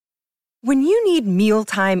When you need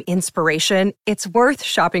mealtime inspiration, it's worth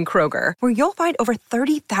shopping Kroger, where you'll find over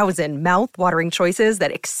 30,000 mouth-watering choices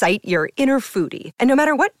that excite your inner foodie. And no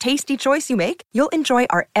matter what tasty choice you make, you'll enjoy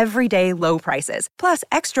our everyday low prices, plus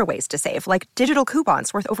extra ways to save, like digital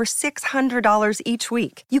coupons worth over $600 each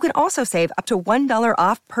week. You can also save up to $1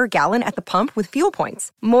 off per gallon at the pump with fuel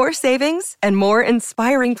points. More savings and more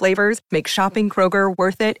inspiring flavors make shopping Kroger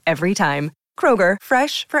worth it every time. Kroger,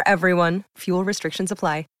 fresh for everyone. Fuel restrictions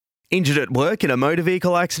apply. Injured at work in a motor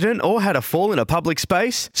vehicle accident or had a fall in a public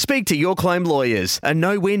space? Speak to Your Claim Lawyers, a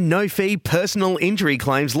no-win, no-fee personal injury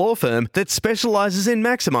claims law firm that specialises in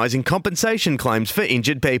maximising compensation claims for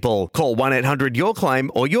injured people. Call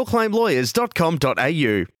 1-800-YOUR-CLAIM or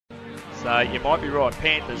yourclaimlawyers.com.au. So you might be right.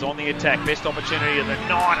 Panthers on the attack. Best opportunity of the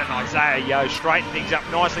night, and Isaiah Yeo straightened things up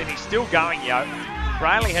nicely, and he's still going, Yeo.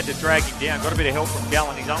 Brayley had to drag him down. Got a bit of help from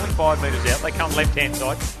Gallen. He's only 5 metres out. They come left-hand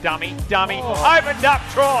side. Dummy. Opened up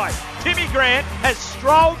try. Timmy Grant has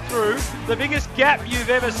strolled through the biggest gap you've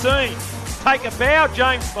ever seen. Take a bow,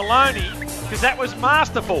 James Maloney, because that was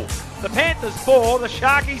masterful. The Panthers 4, the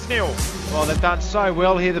Sharkies 0. Well, they've done so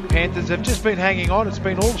well here, the Panthers. They've just been hanging on. It's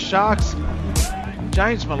been all Sharks.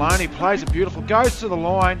 James Maloney plays it beautiful. Goes to the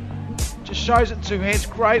line. Just shows it in two hands.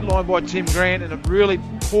 Great line by Tim Grant and a really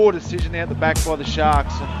poor decision out the back by the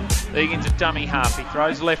Sharks. Egan's a dummy half. He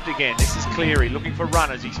throws left again. This is Cleary looking for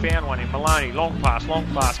runners. He's found one in Maloney. Long pass,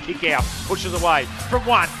 kick out. Pushes away from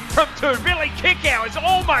 1, from 2. Billy Kickout is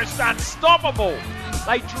almost unstoppable.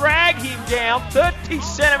 They drag him down 30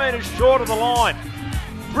 centimetres short of the line.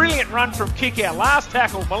 Brilliant run from Kickout. Last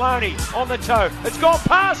tackle, Maloney on the toe. It's gone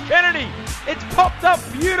past Kennedy. It's popped up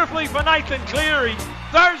beautifully for Nathan Cleary.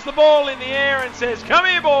 Throws the ball in the air and says, "Come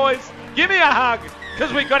here, boys. Give me a hug,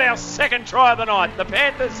 because we got our second try of the night." The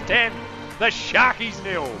Panthers 10, the Sharkies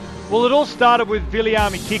 0. Well, it all started with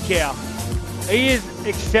Viliami Kikau. He is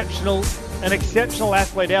exceptional, an exceptional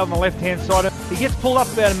athlete out on the left-hand side. He gets pulled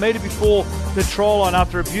up about a metre before the try line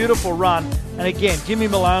after a beautiful run. And again, Jimmy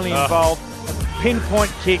Maloney involved. A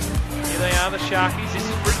pinpoint kick. Here they are, the Sharkies. This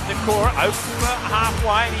is Britton Nakora, open for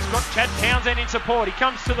halfway, and he's got Chad Townsend in support. He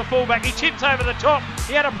comes to the fullback, he chips over the top.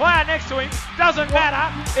 He had a player next to him, doesn't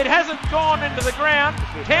matter. It hasn't gone into the ground.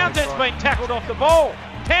 Townsend's been tackled off the ball.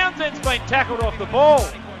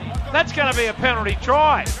 That's going to be a penalty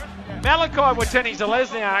try. Malachi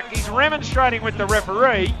Watene-Zelezniak, he's remonstrating with the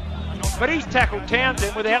referee, but he's tackled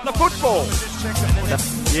Townsend without the football.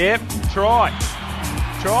 Yep, try.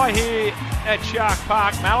 Try here at Shark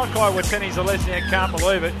Park. Malachi Watene-Zelezniak can't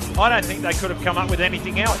believe it. I don't think they could have come up with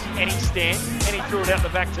anything else. Any stand, and he threw it out the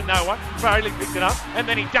back to no one. Bailey picked it up, and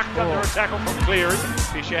then he ducked under a tackle from Cleary.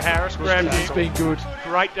 Fisher-Harris grabbed him. It's been good.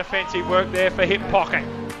 Great defensive work there for hip pocket.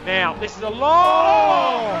 Now, this is a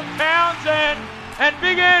long Townsend and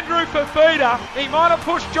Big Andrew Fafita. He might have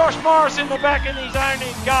pushed Josh Morris in the back in his own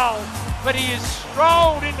in goal, but he has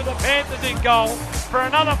strolled into the Panthers in goal for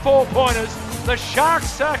another 4-pointers. The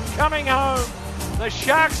Sharks are coming home.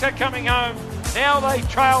 Now they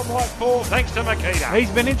trail by 4 thanks to Makita.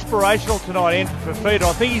 He's been inspirational tonight, Andrew Fafita.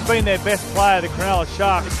 I think he's been their best player, the Cronulla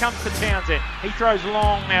Sharks. It comes to Townsend. He throws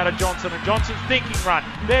long now to Johnson, and Johnson's thinking run.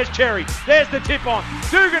 There's Cherry. There's the tip on.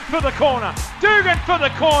 Dugan for the corner.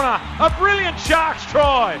 A brilliant Sharks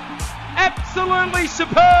try. Absolutely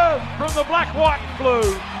superb from the black, white and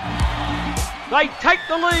blue. They take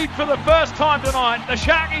the lead for the first time tonight. The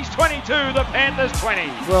Sharkies 22, the Panthers 20.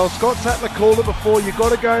 Well, Scott Sattler called it before. You've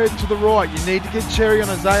got to go to the right. You need to get Cherry on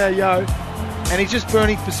Isaiah Yeo. And he's just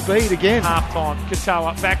burning for speed again. Half-time,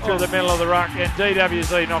 Katoa back through the middle of the ruck, and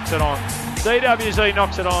DWZ knocks it on.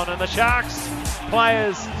 And the Sharks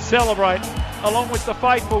players celebrate, along with the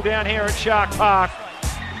faithful down here at Shark Park.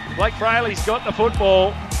 Blake Fraley's got the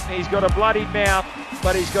football. He's got a bloodied mouth,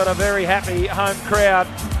 but he's got a very happy home crowd.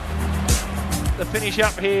 The finish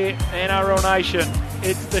up here, NRL Nation.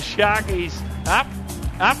 It's the Sharkies up,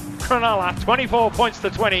 Cronulla, 24 points to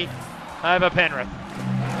 20 over Penrith.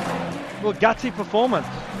 Well, gutsy performance.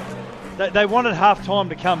 They wanted half-time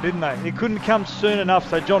to come, didn't they? It couldn't come soon enough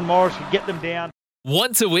so John Morris could get them down.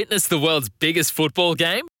 Want to witness the world's biggest football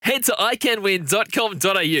game? Head to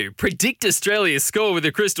iCanWin.com.au, predict Australia's score with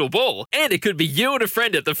a crystal ball, and it could be you and a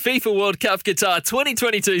friend at the FIFA World Cup Qatar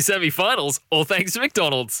 2022 semi-finals, all thanks to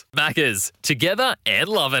McDonald's. Maccas, together and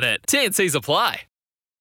loving it. TNCs apply.